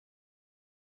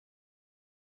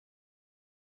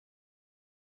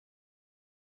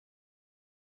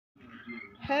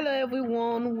Hello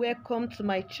everyone, welcome to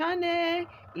my channel.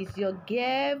 It's your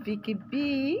girl Vicky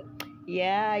B.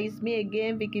 Yeah, it's me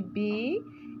again, Vicky B.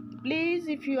 Please,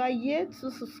 if you are yet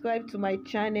to subscribe to my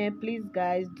channel, please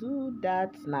guys do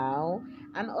that now,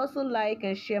 and also like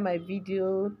and share my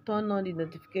video. Turn on the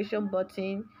notification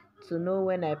button to know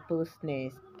when I post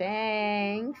next.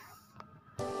 Thanks.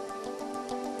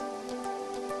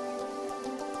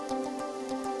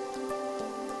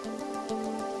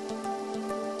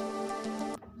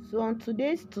 So on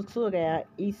today's tutorial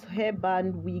is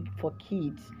hairband wig for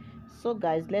kids. So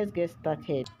guys, let's get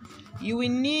started. You will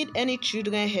need any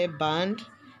children hairband,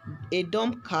 a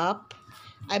dome cap.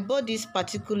 I bought this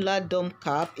particular dome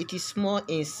cap. It is small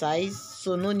in size,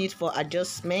 so no need for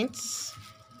adjustments.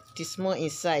 It is small in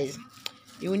size.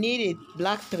 You will need a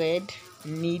black thread,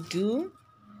 needle,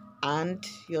 and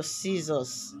your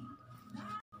scissors.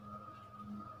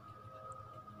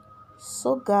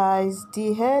 So guys,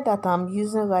 the hair that I'm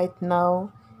using right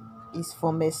now is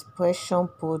from Expression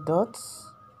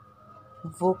Products,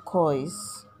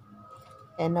 Vocois,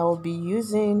 and I will be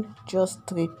using just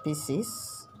 3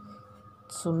 pieces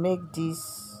to make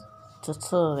this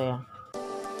tutorial.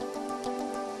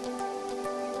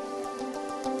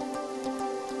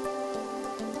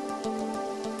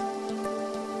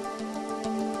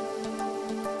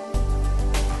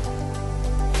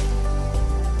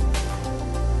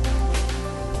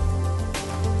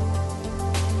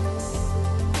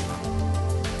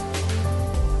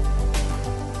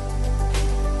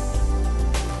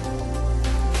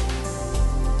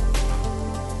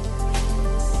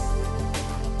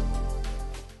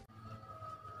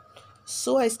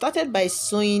 So I started by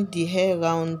sewing the hair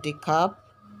around the cap.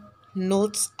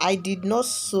 Note, I did not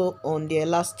sew on the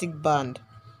elastic band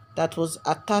that was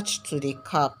attached to the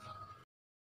cap.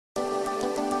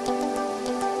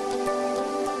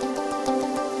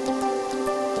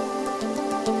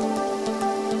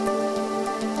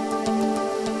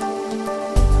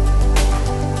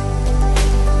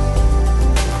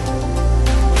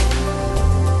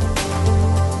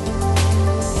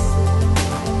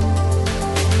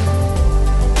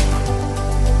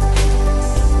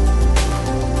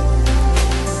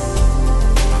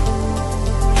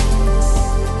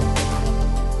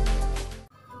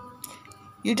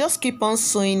 You just keep on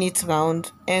sewing it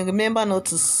round, and remember not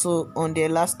to sew on the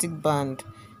elastic band,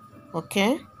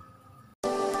 okay?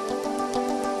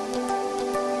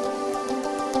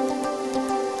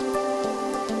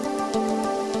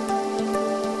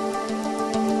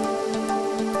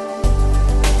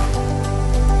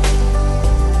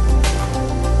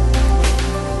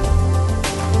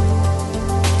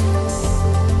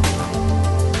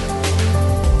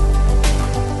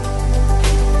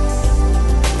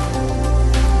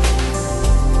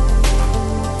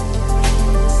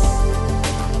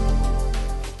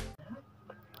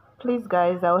 Please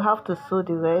guys, I will have to sew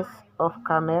the rest off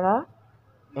camera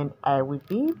and I will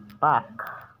be back.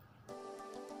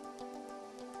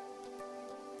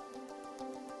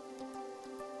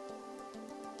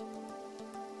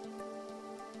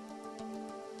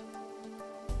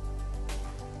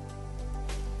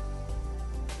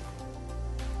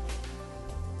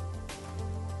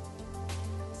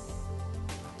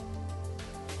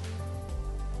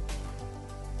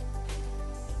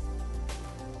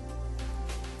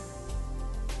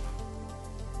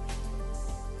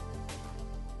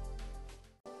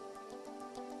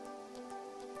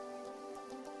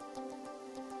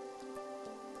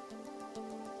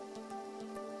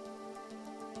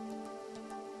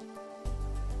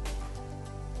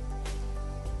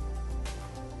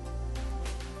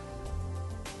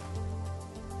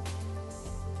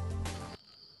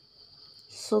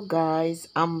 So guys,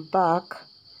 I'm back.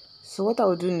 So what I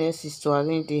will do next is to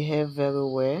arrange the hair very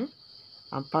well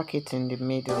and pack it in the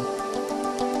middle.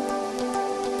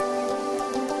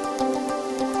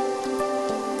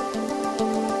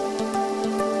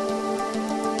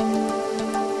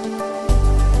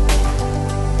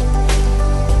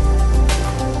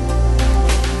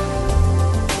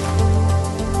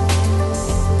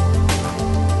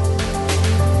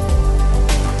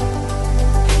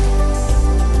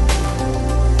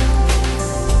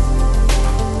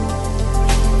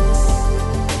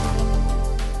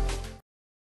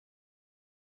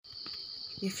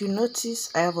 If you notice,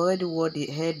 I have already worn the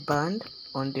headband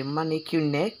on the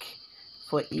mannequin neck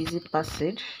for easy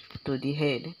passage to the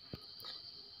head,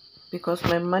 because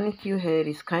my mannequin head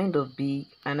is kind of big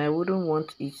and I wouldn't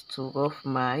want it to rough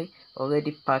my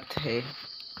already packed head.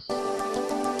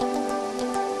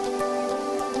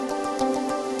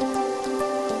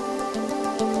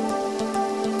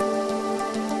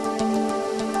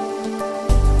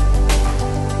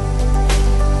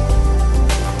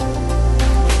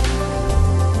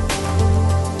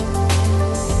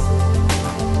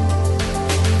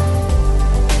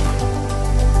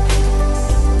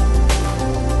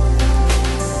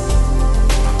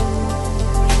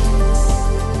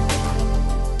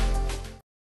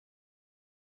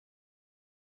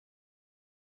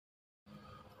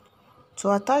 To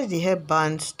attach the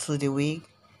hairband to the wig,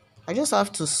 I just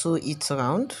have to sew it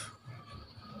around.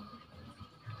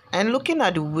 And looking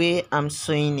at the way I'm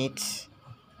sewing it,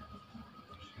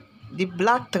 the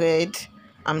black thread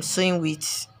I'm sewing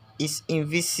with is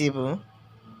invisible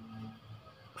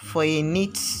for a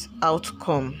neat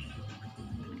outcome.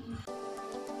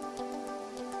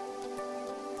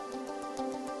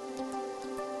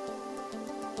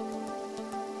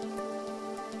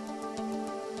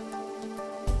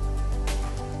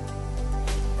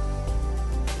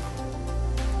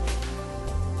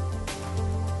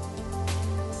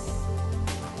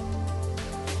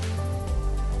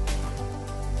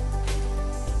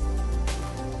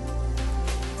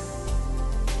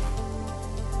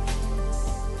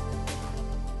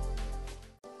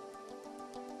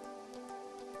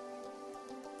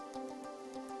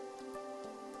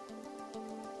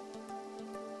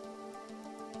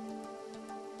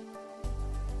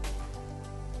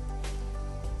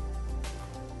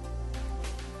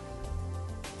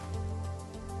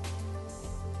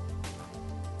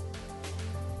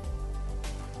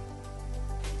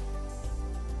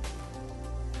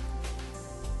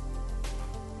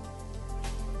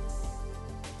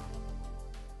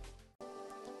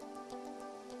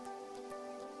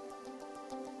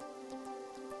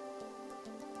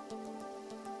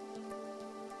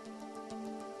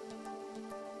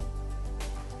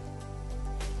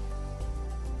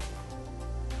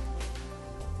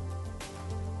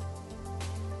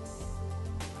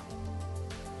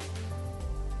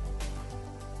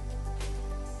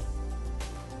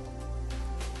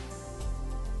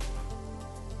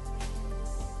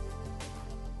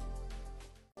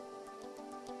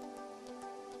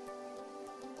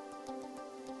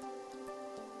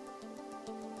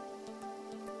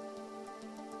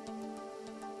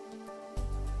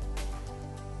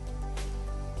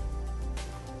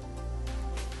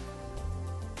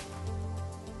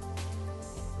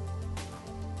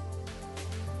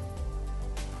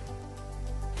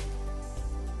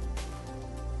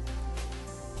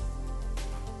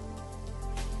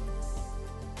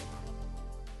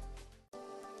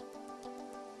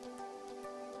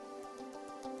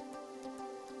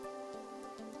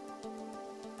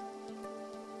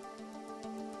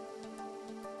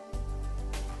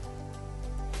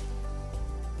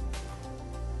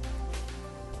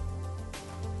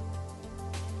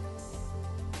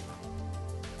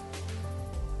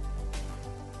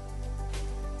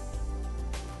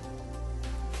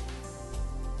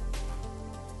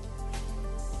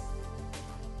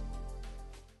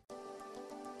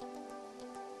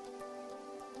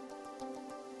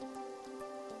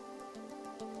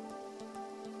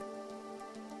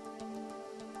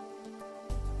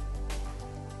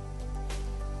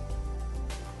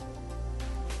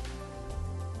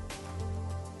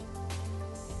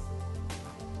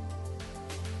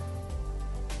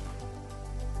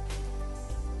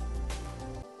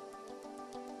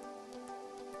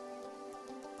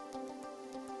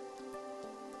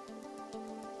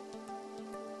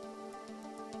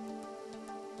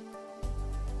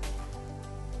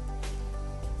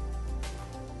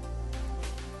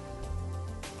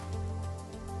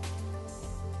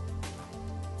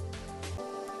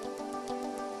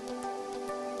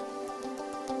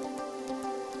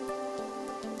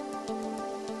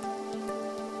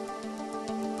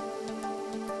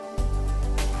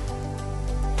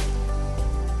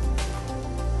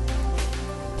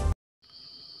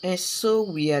 And so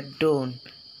we are done.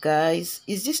 Guys,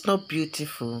 is this not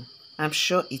beautiful? I'm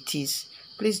sure it is.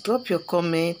 Please drop your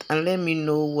comment and let me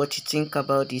know what you think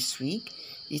about this wig.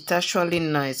 It's actually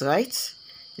nice, right?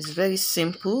 It's very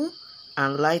simple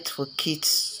and light for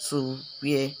kids to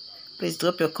wear. Please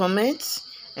drop your comments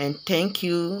and thank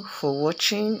you for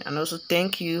watching, and also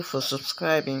thank you for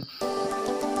subscribing.